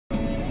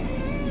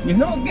You're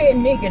not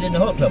getting naked in the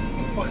hot tub.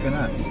 Fucking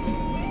heck.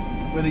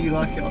 Whether you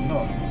like it or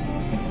not.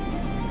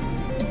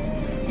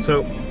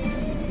 So,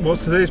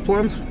 what's today's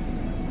plans?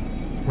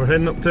 We're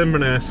heading up to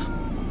Inverness.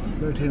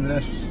 Go to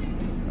Inverness.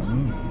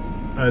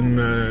 And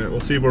we'll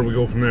see where we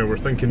go from there. We're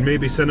thinking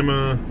maybe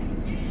cinema,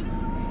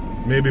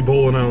 maybe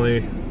bowling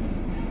alley.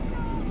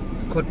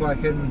 Quad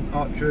biking,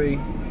 archery,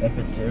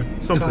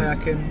 something.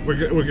 kayaking. We're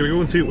gonna go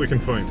and see what we can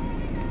find.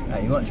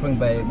 You want to swing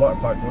by the water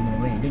park on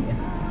the way, didn't you?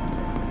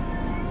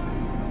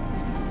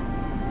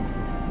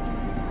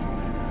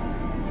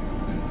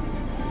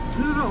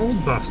 Who's that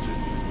old bastard?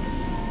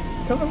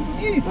 Come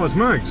on, you. Oh, it's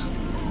Mags.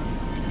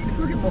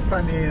 People get more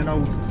funny in an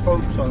old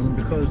folks home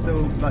because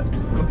they'll like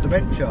got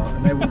dementia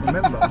and they won't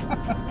remember.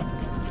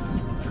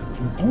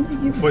 Only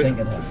you can think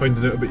of that.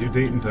 Finding out about your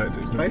dating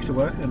tactics. I used to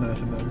work in a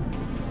nursing home.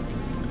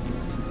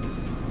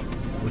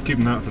 We're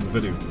keeping that for the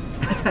video.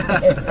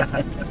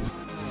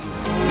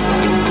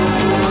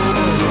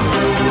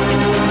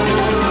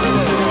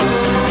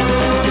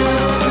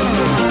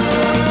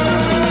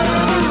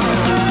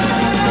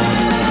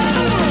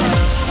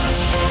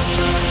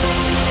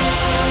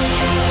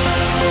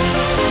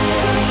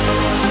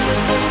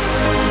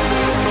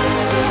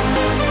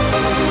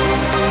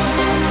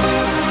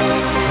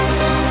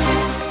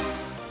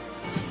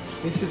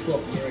 This is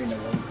what Marina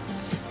wants.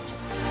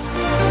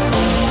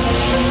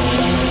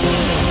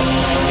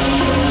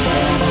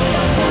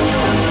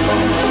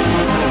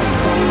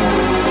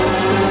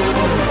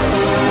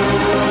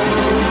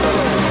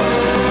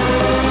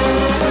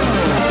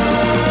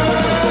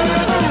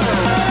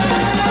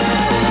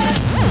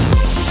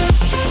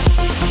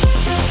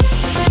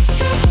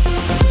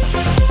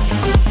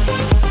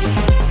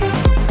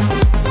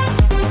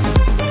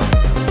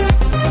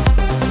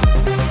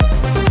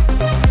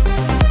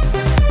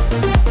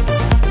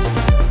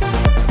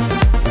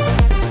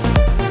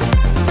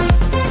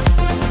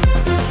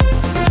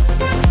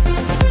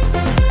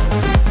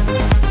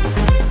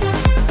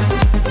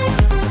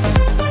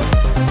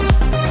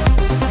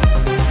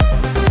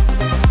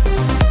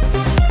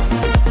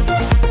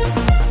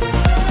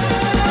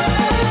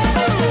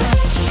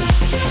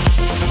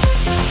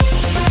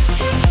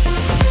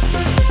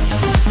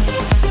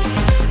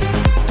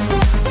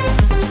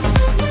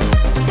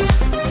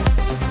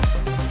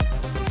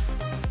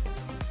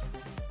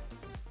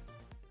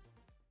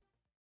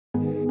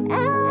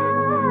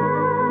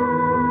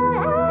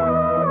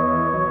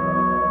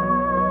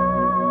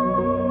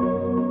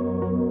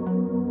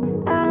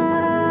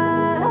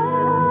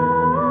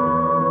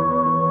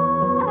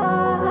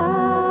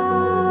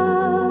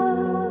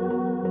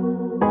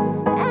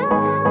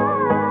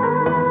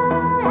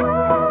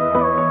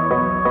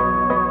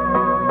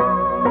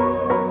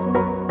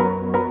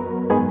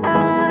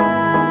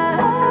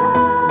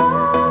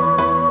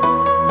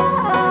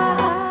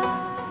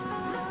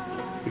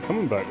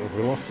 Coming back, or have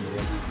we lost him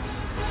again?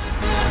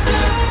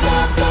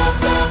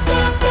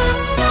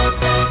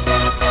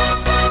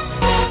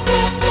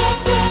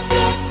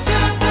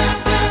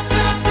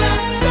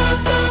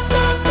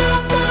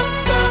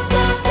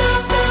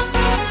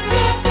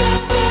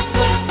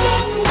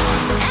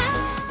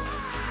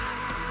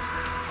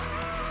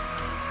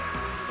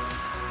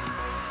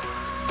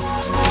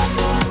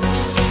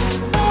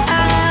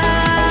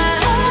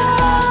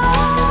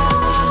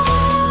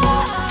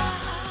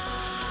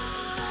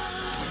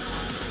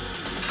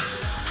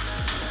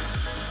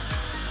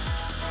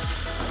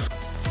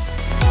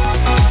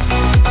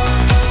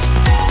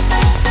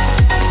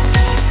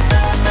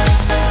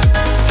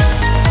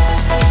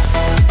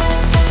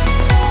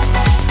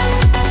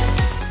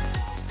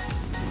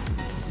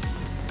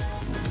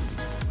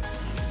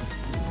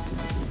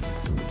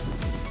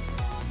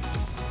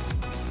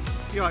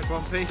 You alright,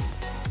 Grumpy?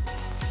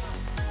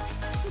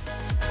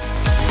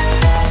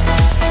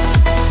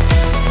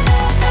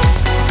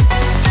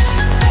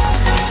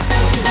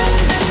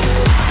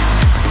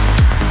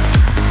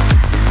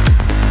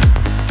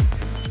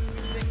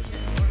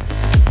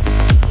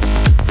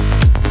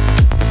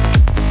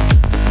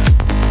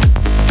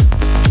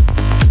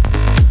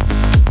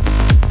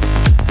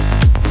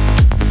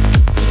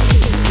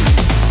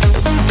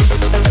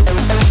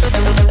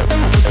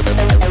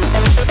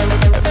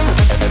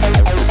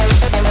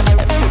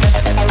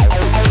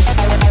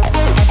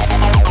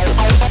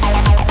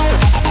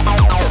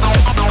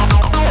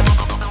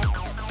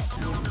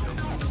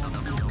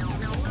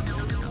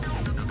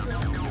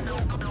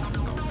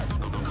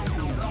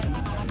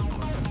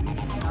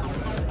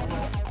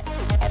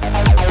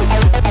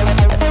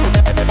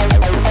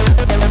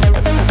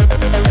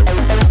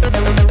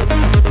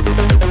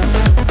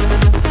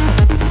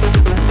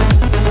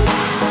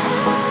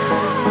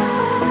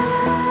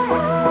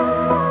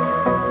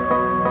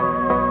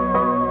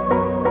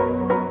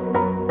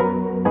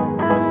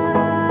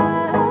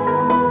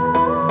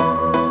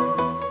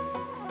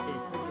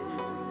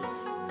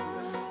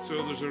 So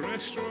there's a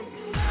restaurant,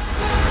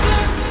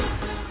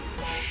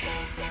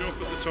 shop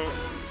at the top.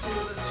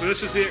 So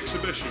this is the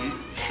exhibition,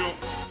 shop,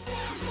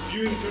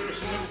 viewing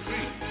terrace level 3.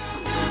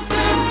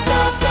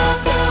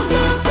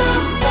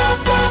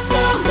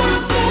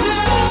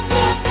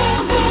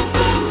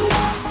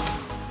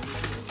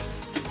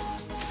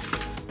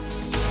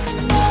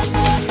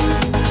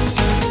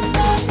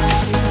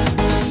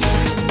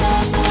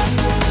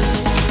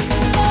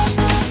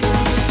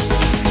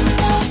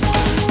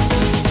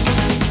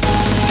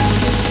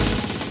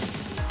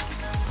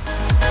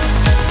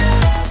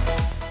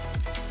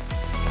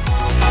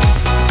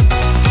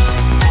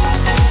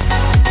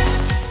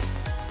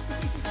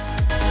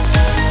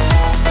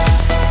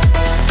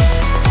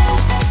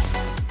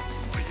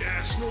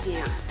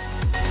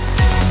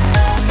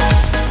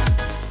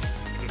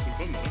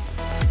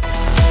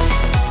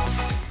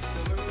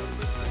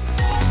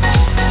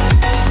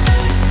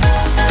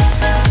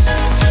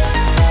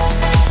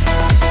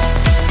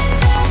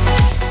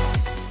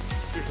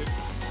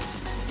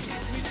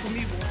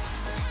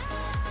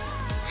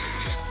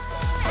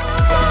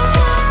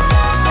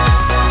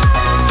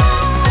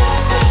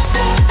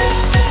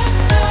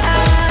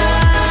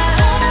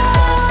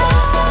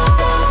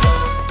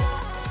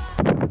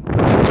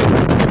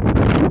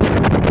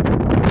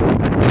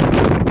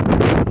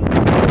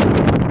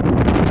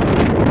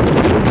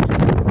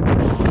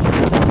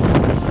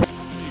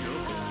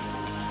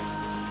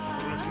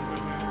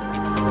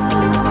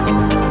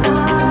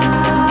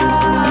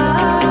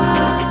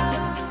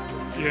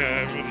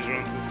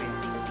 onto the front.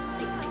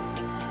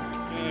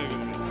 Yeah, go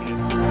on, see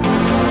it.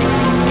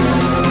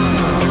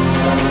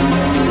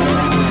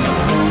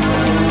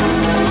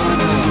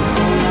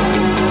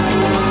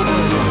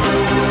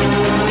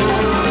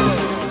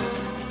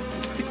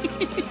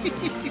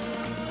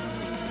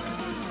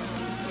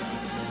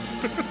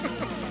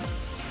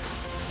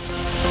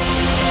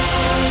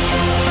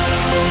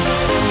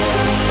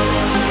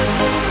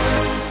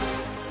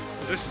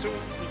 Is this still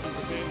even the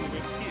way on the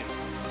way here?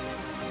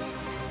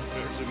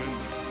 Better zoom in.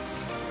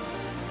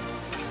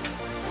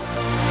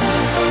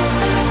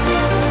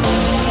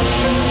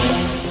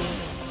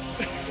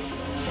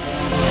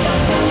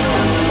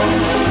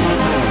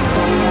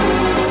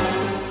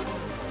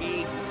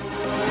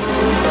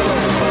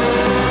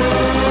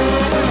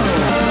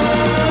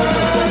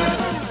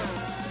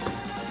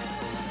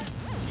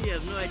 She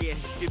has no idea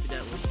how stupid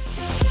that was.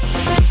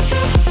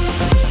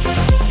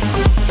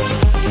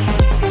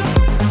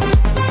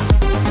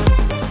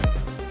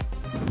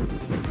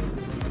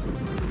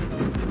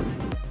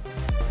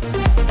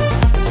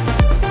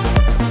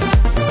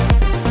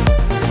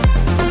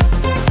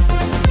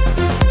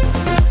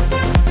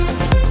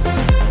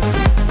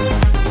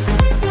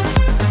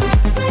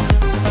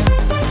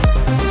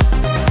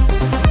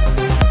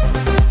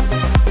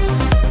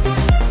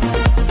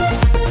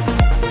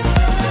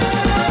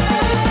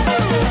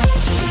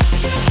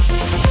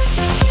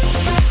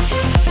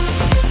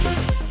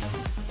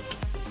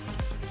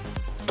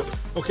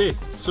 Okay,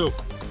 so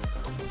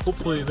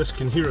hopefully this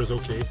can hear us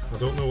okay. I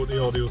don't know what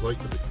the audio is like,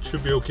 but it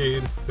should be okay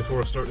before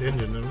I start the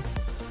engine now.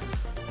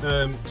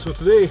 So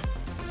today,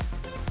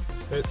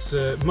 it's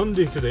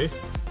Monday today,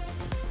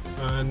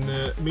 and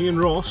me and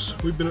Ross,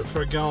 we've been out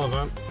for a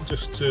gallivant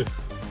just to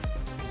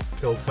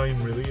kill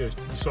time really. You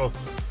saw,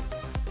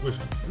 we've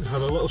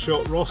had a little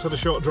shot, Ross had a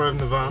shot driving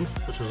the van,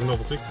 which was a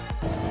novelty.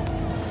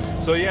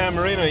 So yeah,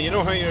 Marina, you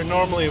know how you're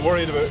normally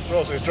worried about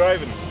Ross's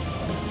driving?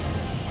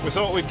 We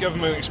thought we'd give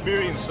him an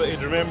experience that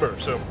he'd remember,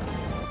 so.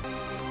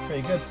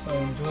 Pretty good, I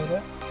enjoyed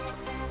it.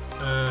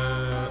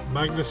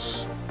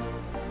 Magnus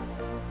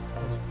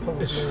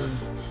Probably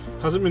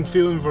hasn't been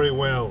feeling very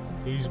well.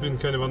 He's been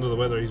kind of under the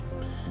weather.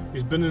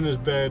 He's been in his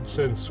bed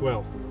since,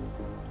 well,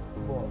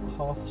 what,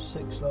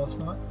 6:30 last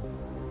night?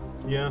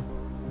 yeah.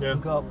 I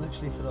got up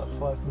literally for like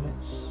 5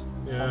 minutes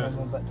Yeah. and then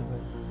went back to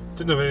bed.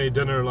 Didn't have any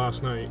dinner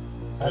last night.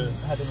 Hadn't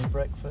had any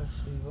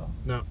breakfast either.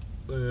 No.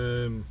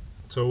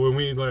 So when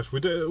we left, we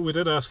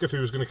did ask if he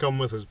was going to come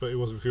with us, but he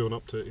wasn't feeling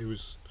up to it. He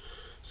was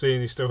saying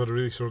he still had a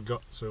really sore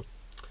gut. So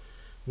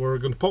we're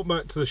going to pop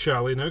back to the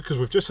chalet now because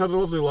we've just had a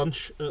lovely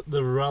lunch at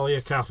the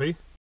Ralia Cafe.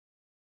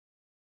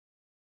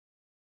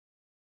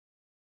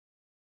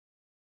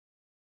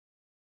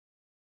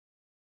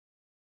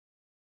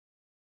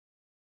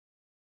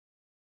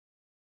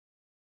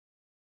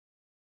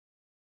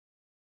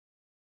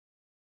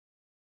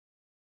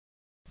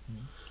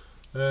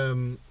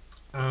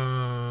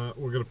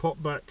 We're going to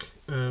pop back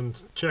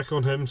and check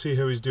on him, see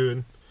how he's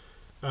doing,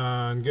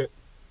 and get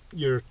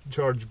your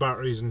charged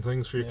batteries and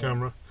things for your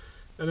camera.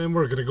 And then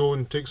we're going to go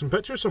and take some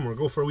pictures somewhere,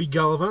 go for a wee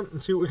gallivant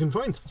and see what we can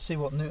find. See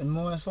what Newton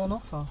Moore is on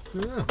offer.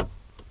 Yeah.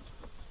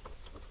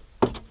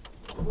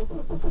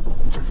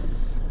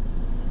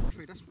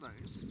 That's what that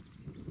is.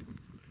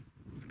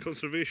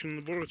 Conservation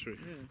Laboratory.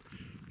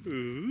 Yeah.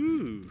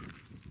 Ooh.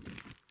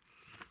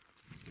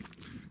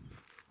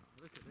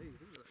 Look at these,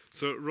 isn't it?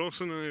 So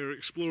Ross and I are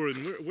exploring.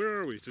 Where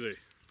are we today?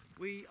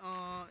 We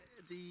are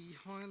at the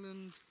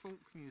Highland Folk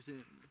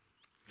Museum.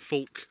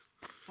 Folk.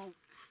 Folk.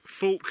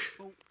 Folk.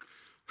 Folk.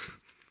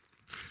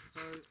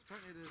 So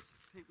apparently there's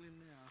people in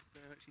there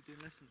that are actually doing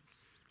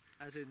lessons,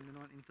 as in the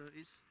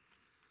 1930s.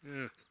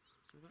 Yeah.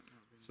 So that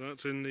might be So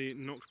that's in the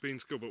Knockbane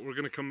School, but we're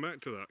going to come back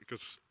to that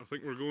because I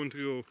think we're going to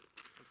go up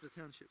to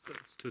the township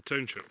first. to the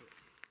township.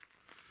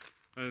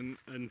 And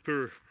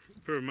poor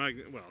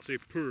Magnus, well I say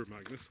poor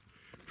Magnus,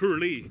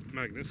 poorly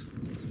Magnus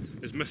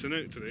is missing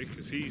out today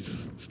because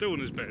he's still in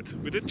his bed.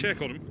 We did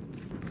check on him.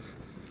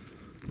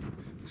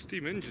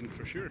 Steam engine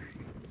for sure.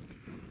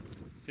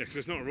 Yeah, because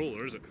it's not a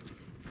roller, is it?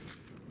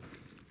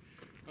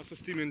 That's the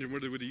steam engine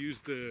where they would have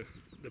used the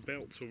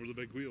belts over the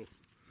big wheel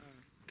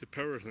to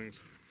power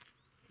things.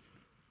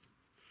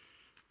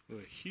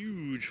 With a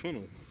huge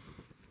funnel.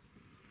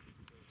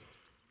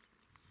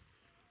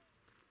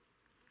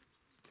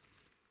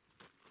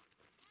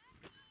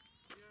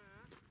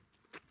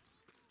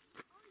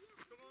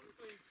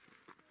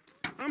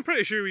 I'm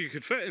pretty sure you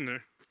could fit in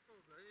there.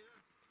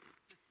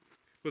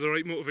 With the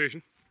right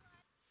motivation.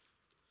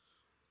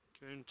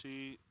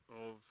 County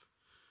of...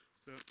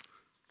 So,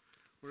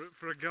 we're out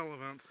for a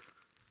gallivant.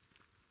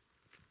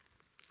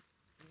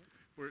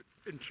 We're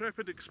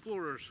intrepid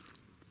explorers.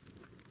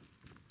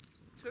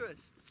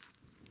 Tourists.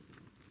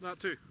 That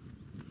too.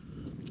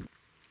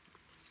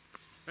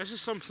 This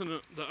is something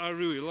that I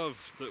really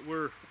love, that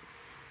we're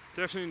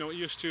definitely not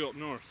used to up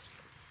north,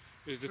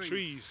 is the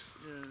trees.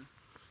 Yeah.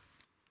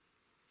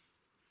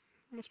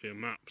 Must be a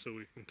map so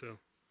we can tell.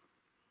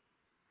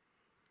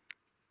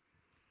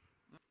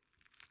 Oh,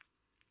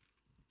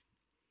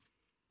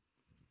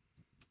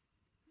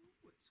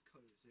 it's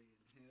cosy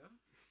in here.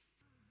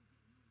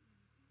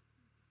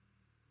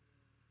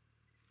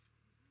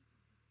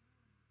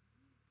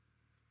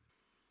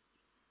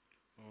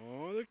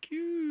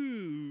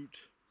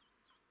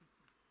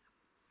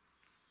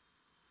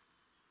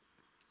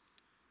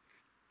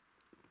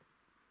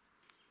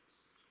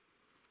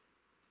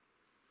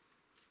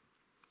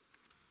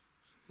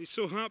 He's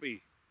so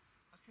happy.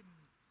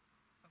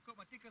 I've got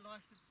my digger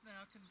license now.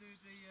 I can do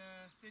the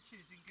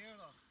ditches in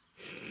Gerlach.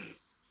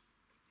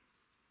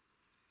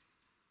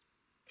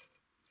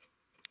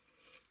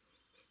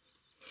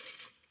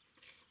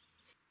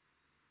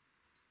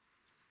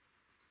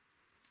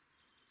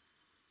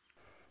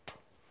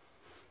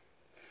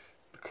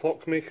 The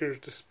clockmaker's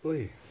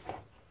display.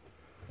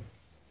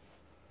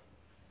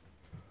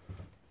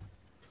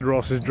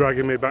 Ross is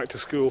dragging me back to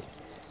school.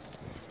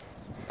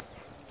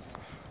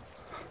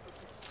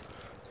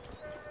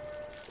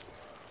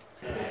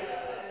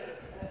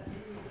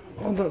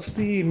 Oh, that's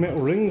the metal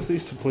rings they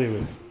used to play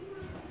with.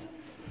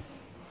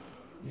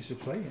 Used to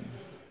play in?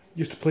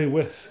 Used to play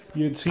with.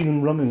 You'd seen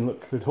them running,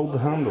 look, they'd hold the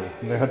handle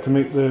and they had to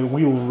make the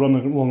wheel run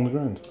along the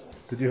ground.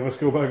 Did you have a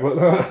skill bag like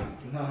that?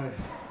 No.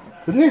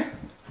 Didn't you?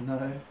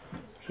 No.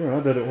 Sure, I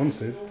did it one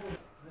stage.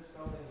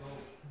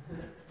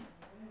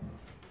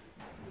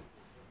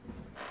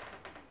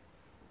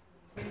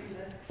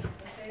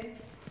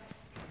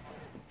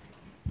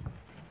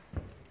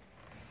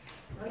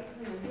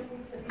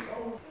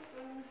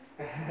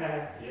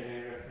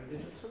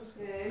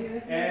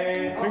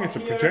 I think it's a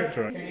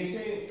projector. Can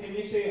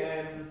you see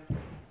a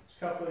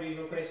couple of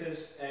regional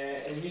places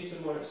in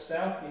Newtonmore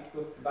itself? You could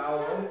go to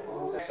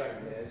Ballavold.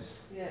 Certainly is.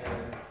 Yeah.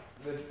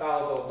 The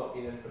Ballavold not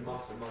been in for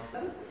months and months.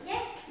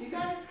 Yeah, you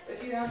can.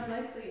 If you ask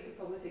nicely, you could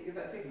probably take your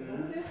bit of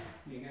home with you.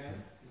 You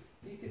can.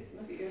 You could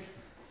look at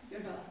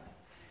your map.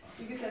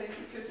 You could tell your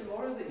teacher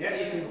tomorrow that Yeah,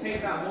 you can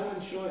take that home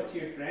and show it to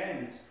your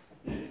friends.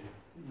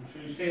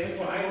 You say, look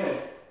what I did.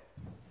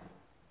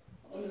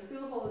 On the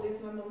school holidays,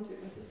 my mum took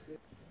me to school.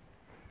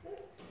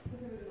 Because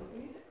we would have got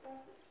music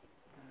classes.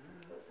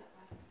 What's that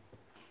like?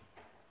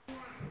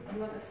 I'm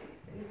not a seat.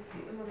 You'll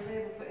see them on the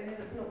level, but any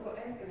that's not got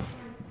anything.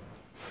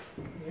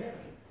 Yeah.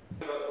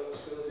 What about old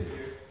schools at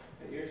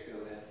your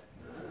school then?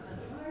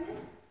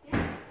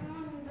 Yeah,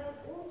 the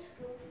old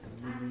school.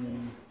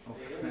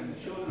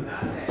 Show them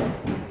that then.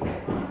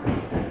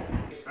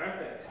 It's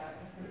perfect.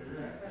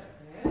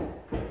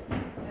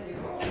 There you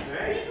go.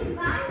 Right? You can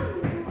buy one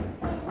of those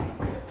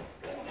things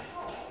in a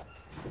shop.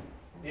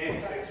 Yeah,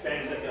 it's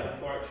expensive,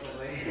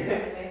 unfortunately.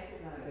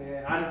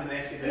 Yeah. And the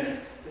messy bit.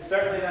 It's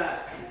certainly that.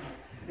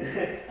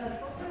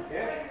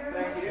 Yeah,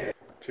 thank you.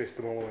 Chased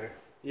them all away.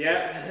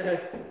 Yeah.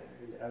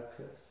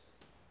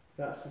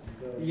 That's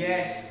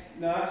yes,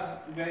 no, that's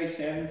very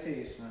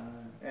 70s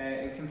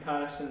in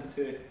comparison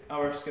to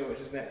our school, which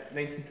is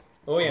 19.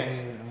 Oh yes.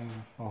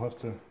 I'll have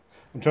to.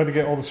 I'm trying to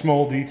get all the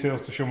small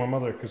details to show my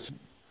mother because.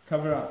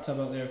 Cover up to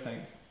about there,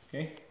 thing.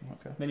 Okay.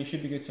 Okay. Then you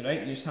should be good to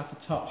write. You just have to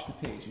touch the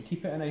page and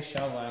keep it at a nice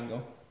shallow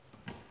angle.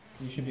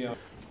 You should be on.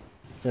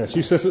 Yes,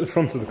 you sit at the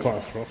front of the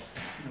class, Ross.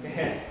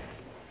 Yeah.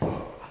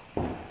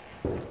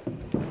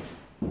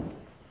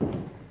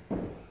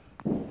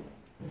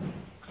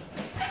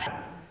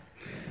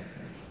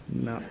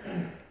 No.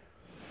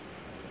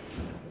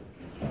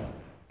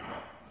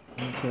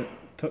 That's it.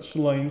 Touch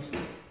the lines.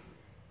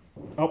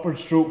 Upward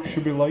stroke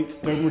should be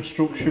light, downward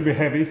stroke should be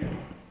heavy.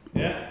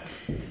 Yeah.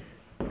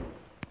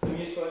 Some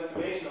useful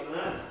information on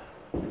that.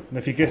 And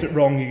if you get it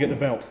wrong, you get the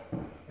belt.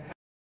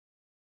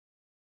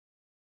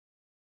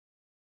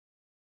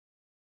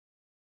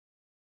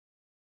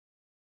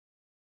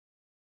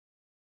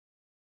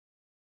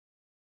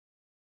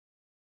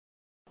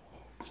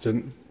 You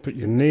didn't put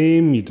your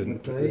name, you didn't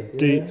put your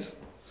date.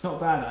 It's not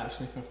bad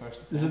actually for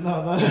first attempt. Is it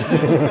not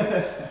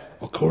that?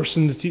 Of course,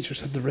 and the teachers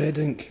had the red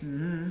ink.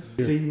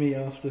 See me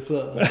after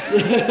class.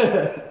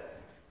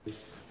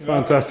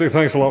 Fantastic,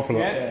 thanks a lot for that.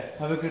 Yeah.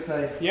 Have a good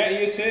day. Yeah,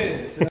 you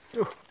too.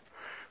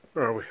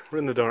 Where are we? We're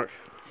in the dark.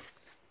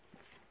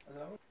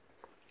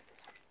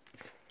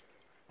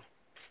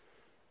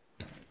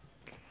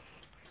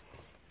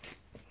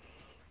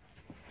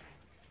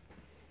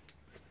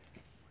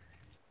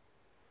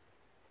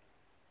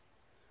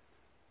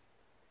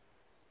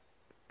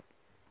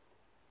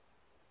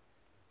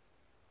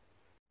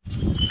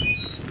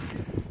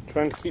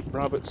 Trying to keep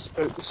rabbits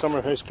out the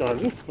summer house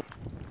garden.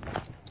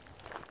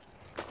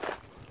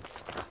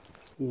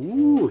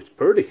 Ooh, it's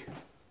birdie.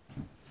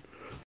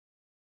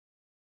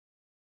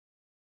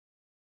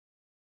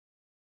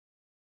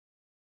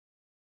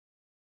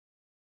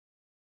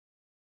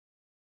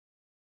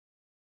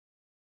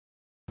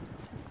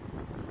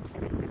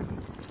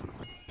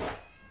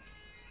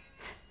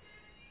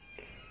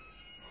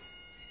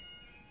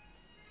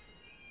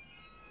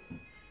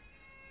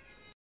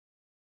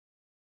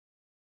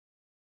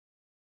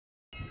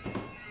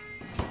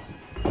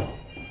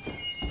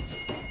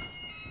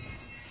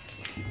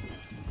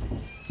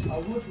 I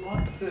would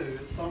like to,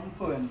 at some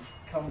point,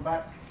 come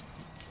back.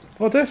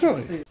 Oh,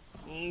 definitely.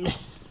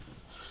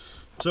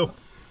 So,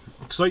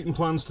 exciting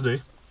plans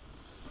today.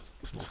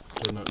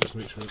 Turn that just to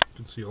make sure you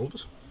can see all of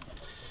us.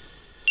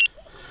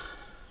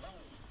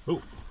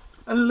 Oh.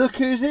 And look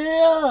who's here!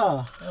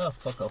 Oh,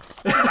 fuck off.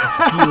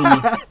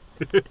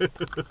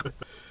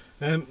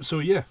 So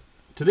yeah,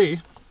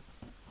 today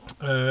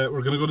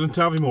we're going to go down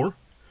to Aviemore.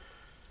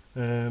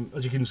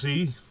 As you can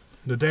see,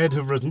 the dead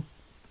have risen.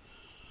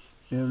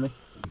 Really?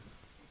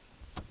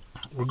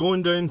 We're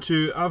going down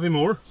to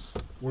Aviemore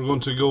we're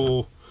going to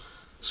go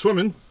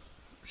swimming,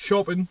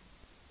 shopping.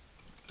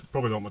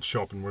 Probably not much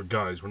shopping, we're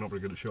guys, we're not very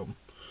good at shopping.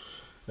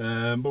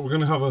 But we're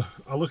going to have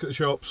a look at the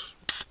shops.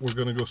 We're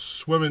going to go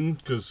swimming,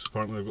 because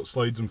apparently I've got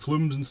slides and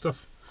flumes and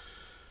stuff.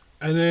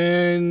 And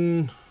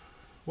then,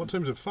 what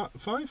time is it,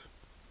 5?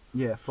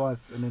 Yeah, 5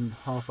 and then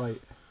 8:30.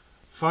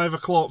 5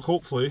 o'clock,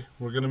 hopefully,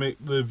 we're going to make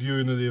the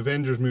viewing of the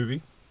Avengers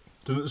movie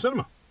to the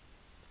cinema.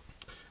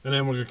 And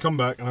then we're going to come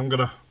back and I'm going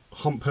to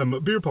hump him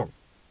at beer pong.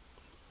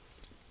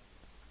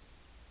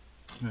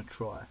 I'm going to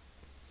try.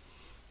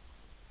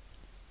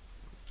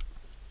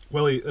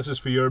 Willie, this is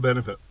for your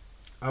benefit.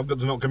 I've got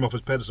to knock him off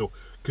his pedestal,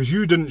 because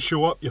you didn't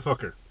show up, you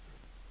fucker.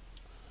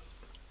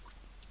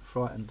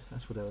 Frightened,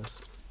 that's what it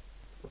was.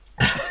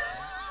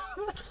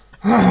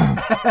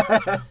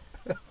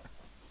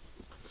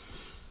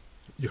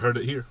 You heard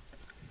it here.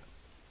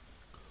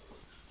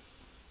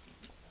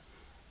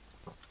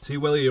 See,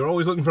 Willie, you're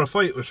always looking for a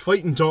fight. There's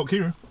fighting talk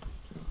here.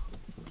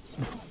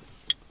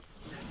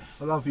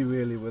 I love you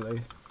really,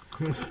 Willie.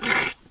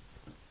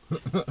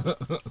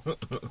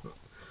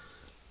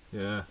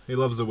 Yeah, he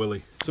loves the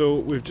Willie. So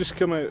we've just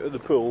come out of the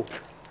pool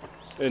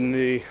in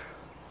the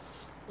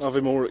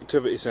Aviemore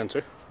Activity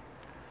Centre,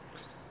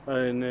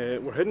 and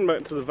we're heading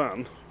back to the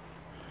van.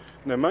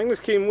 Now Magnus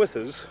came with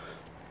us,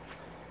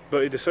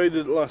 but he decided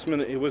at the last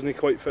minute he wasn't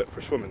quite fit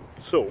for swimming.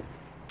 So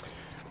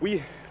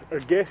we are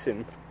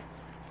guessing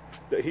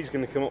that he's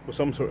going to come up with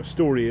some sort of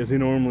story, as he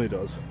normally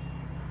does,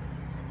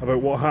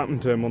 about what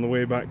happened to him on the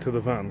way back to the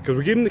van. Because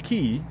we gave him the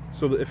key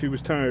so that if he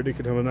was tired he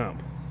could have a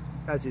nap.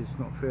 As he's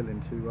not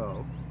feeling too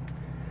well.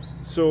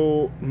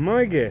 So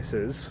my guess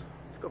is,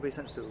 It's got to be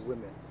sensitive to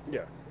women.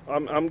 yeah,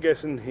 I'm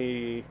guessing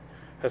he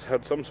has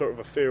had some sort of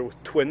affair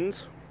with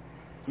twins.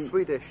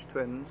 Swedish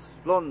twins.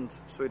 Blonde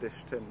Swedish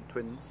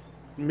twins.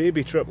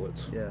 Maybe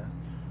triplets. Yeah.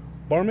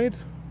 Barmaid?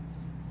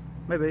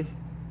 Maybe.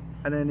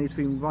 And then he's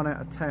been run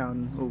out of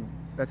town. Oh,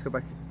 had to go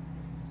back.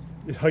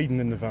 He's hiding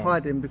in the van.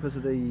 Hiding because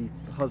of the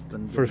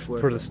husband. For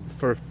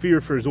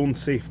fear for his own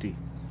safety.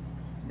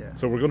 Yeah.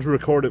 So we're going to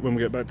record it when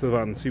we get back to the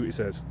van and see what he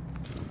says.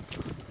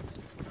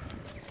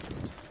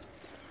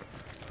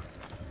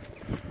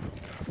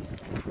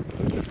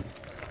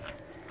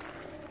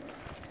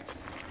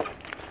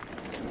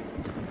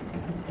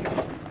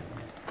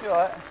 You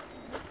alright?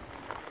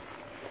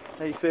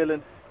 How you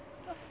feeling?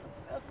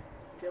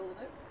 Chilling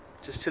out.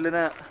 Just chilling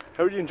out.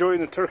 How are you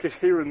enjoying the Turkish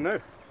hearing now?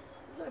 It's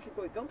actually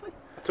quite comfy.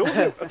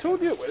 I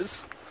told you it was.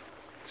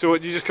 So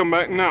what, you just come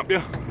back and nap,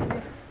 yeah?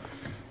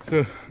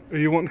 So, are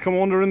you wanting to come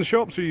wander in the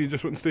shops, or you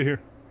just want to stay here?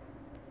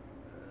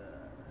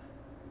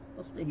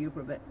 I'll stay here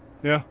for a bit.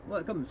 Yeah? Well,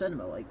 I come to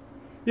cinema, like.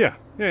 Yeah.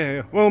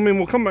 Well, I mean,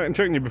 we'll come back and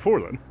check on you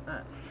before then.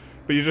 Aye.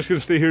 But you're just going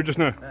to stay here just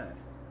now? Aye.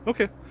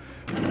 Okay.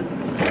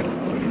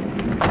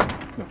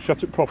 No,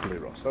 shut it properly,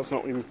 Ross. That's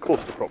not even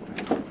close to properly.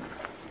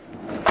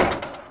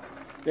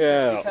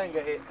 Yeah. You can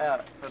get it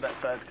out for that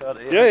side, can't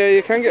you? Yeah,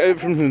 you can get it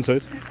from the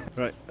inside.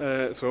 Right,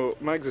 so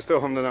Mags is still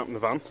having a nap in the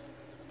van.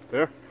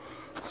 There.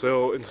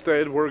 So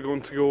instead we're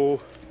going to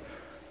go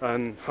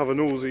and have a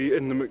nosy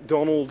in the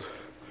McDonald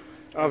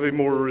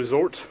Aviemore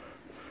Resort.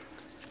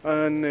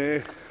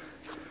 And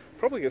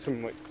probably get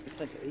some like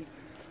Something to eat.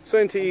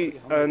 something to eat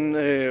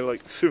and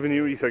like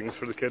souvenir-y things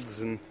for the kids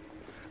and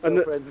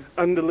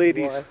the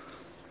ladies. Wife,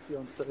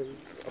 fiance. I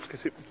was going to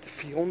say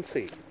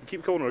fiance. You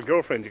keep calling her a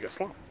girlfriend, you get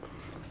slapped.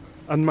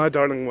 And my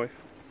darling wife.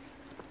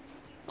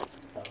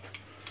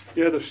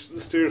 Yeah, the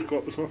stairs go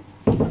up as well.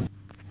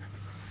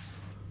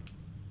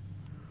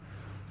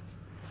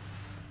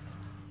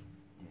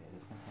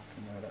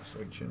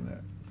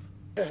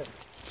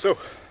 So,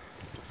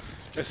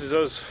 this is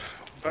us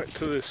back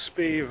to the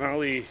Spey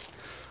Valley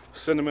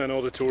Cinema and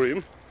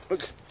Auditorium.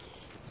 Look,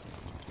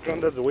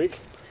 Grandad's awake.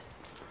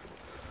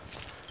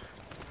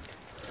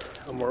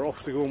 And we're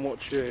off to go and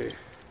watch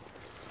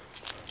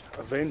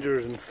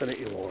Avengers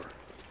Infinity War.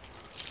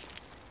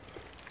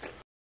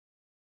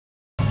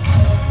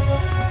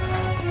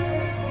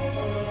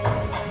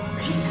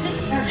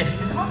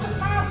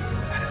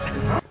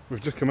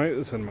 We've just come out of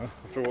the cinema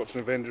after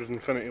watching Avengers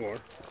Infinity War.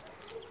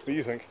 What do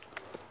you think?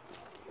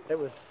 It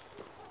was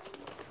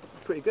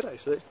pretty good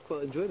actually.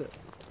 Quite enjoyed it.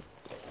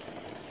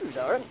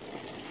 Darren.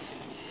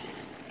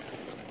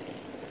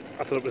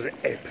 I thought it was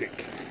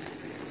epic.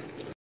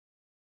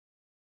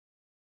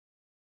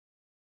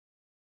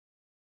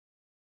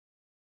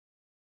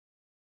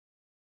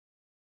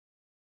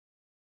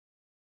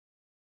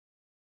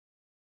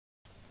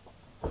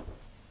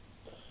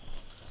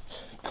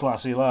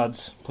 Classy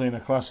lads playing a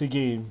classy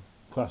game,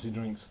 classy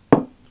drinks.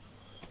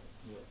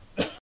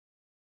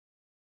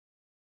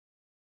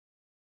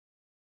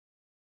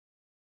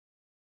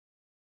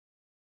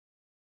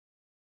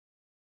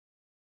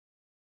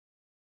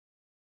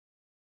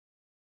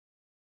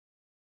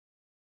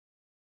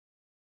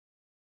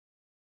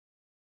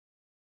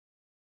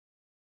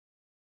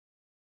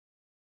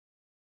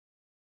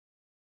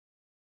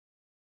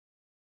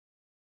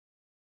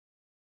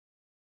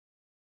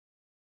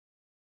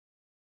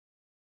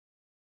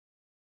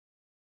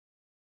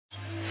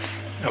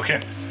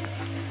 Okay,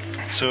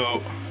 so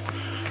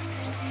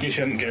case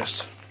you hadn't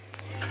guessed,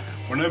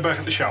 we're now back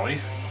at the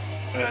chalet,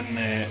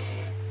 and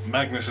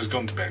Magnus has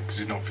gone to bed because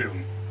he's not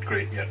feeling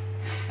great yet.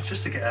 It's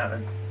just to get out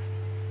and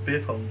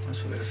beer pong,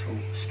 that's what it's called.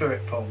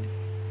 Spirit pong.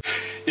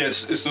 Yeah,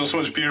 it's not so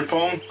much beer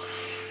pong.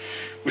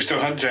 We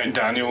still had Giant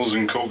Daniels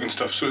and Coke and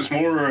stuff, so it's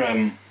more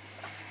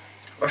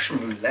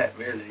Russian roulette,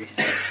 really.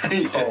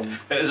 Pong.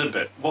 It is a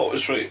bit. What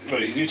was right?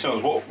 Right, you tell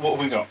us, what have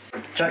we got?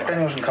 Jack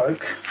Daniels and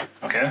Coke,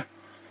 Okay.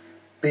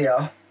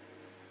 beer,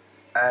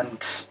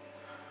 and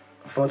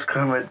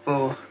vodka and Red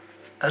Bull.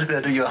 I was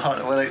going to do you a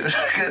heart when it was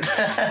good.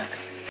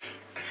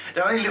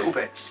 They're only little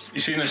bits.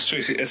 You seen this,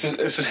 Tracy? This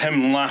is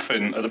him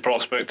laughing at the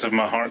prospect of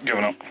my heart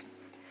giving up.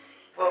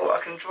 Well, I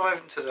can drive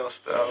him to the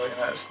hospital, you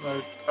know, it's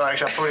no... Well,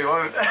 actually, I probably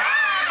won't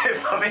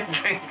if I've been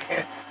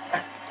drinking.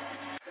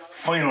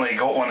 Finally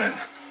got one in.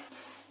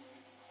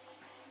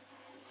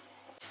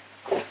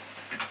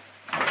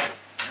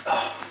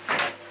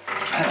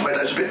 Wait,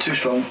 that was a bit too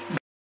strong.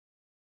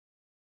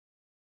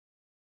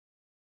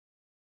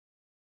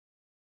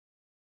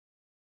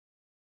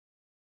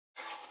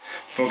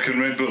 Vodka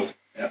and Red Bull.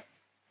 Yeah.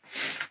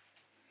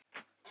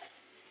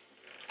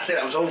 I think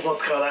that was all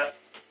vodka, that.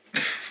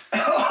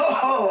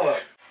 Oh!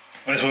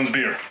 This one's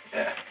beer.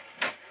 Yeah.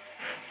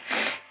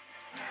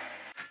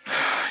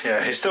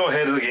 Yeah, he's still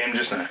ahead of the game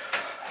just now.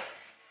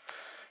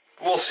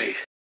 But we'll see.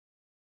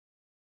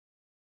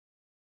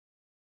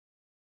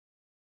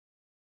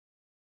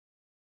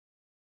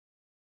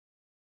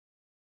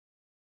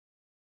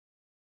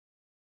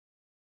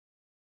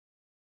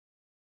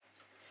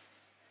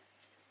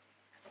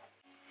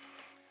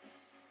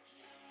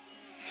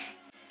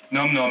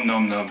 Num num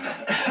num num.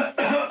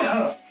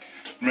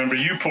 Remember,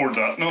 you poured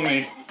that, not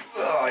me.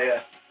 Oh,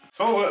 yeah.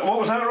 So, what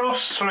was that, Ross?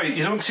 Sorry,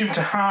 you don't seem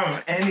to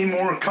have any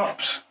more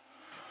cups.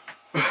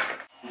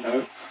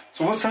 No.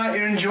 So, what's that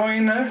you're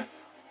enjoying now?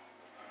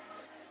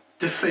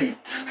 Defeat.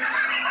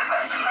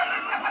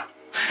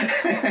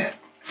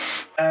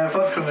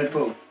 Vodka and Red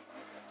Bull.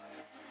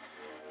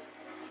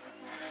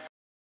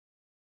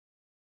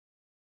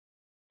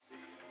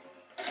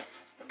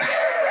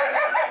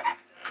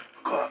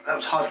 God, that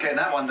was hard getting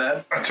that one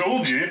down. I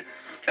told you.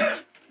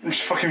 It's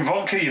fucking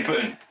vodka you put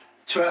in.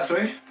 2 out of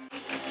 3.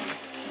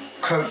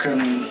 Coke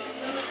and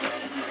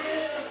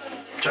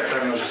Jack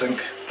Daniels, I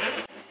think.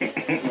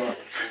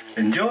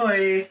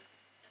 Enjoy.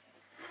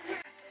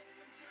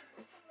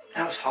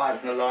 That was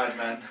hard in the line,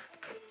 man.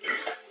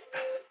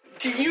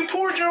 You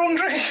poured your own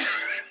drink.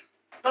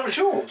 That was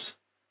yours.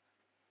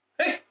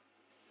 Hey,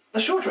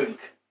 That's your drink.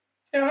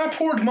 yeah, I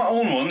poured my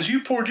own ones.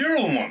 You poured your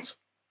own ones.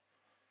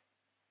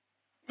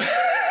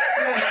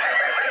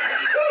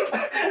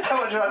 How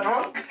much have I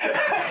drunk?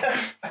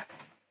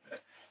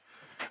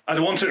 I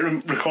don't want it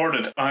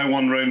recorded. I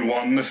won round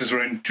 1. This is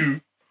round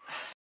 2.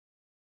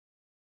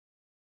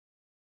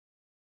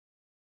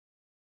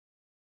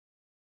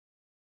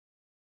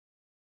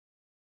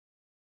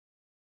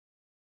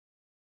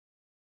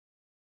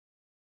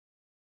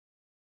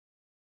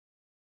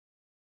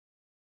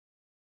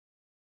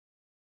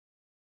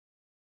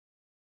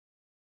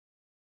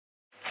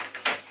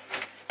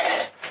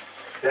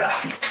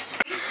 Yeah.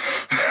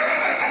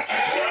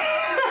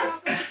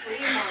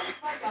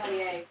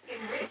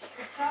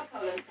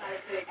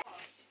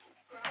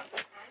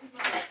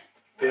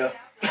 Yeah.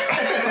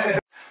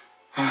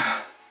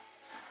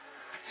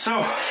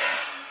 So,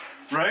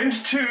 round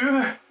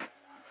 2.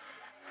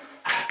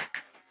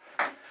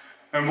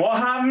 And what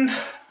happened?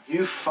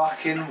 You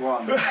fucking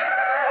won.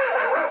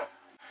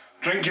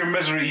 Drink your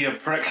misery, you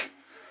prick.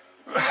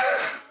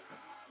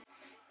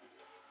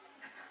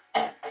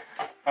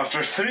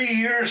 After 3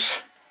 years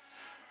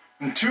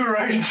and 2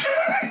 rounds,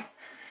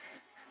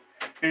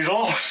 he's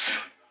lost.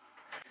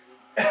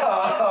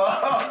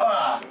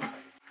 I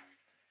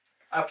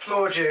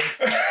applaud you.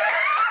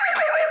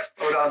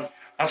 Well done.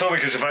 That's only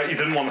because of that you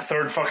didn't want a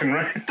 3rd fucking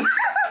round.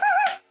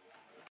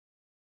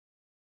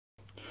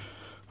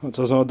 That's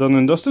us all done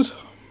and dusted.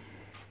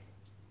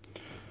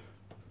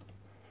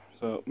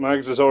 So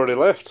Mags has already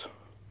left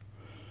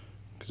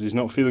because he's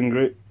not feeling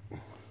great.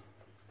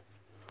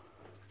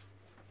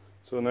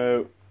 So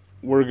now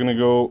we're gonna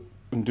go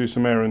and do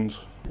some errands.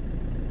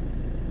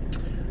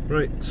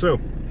 Right, so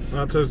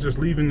that's us just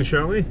leaving the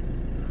chalet.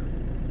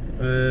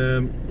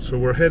 So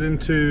we're heading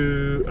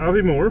to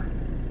Aviemore.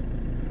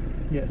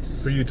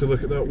 Yes. For you to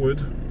look at that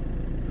wood.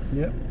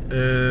 Yep.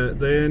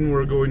 Then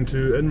we're going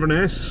to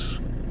Inverness,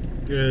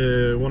 1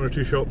 or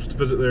 2 shops to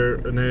visit there,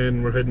 and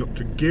then we're heading up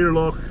to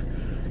Gairloch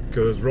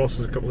because Ross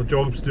has a couple of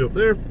jobs to do up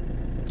there,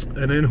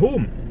 and then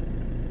home.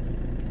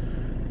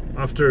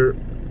 After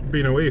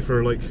being away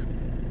for like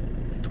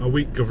a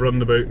week of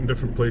running about in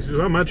different places,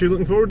 I'm actually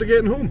looking forward to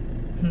getting home.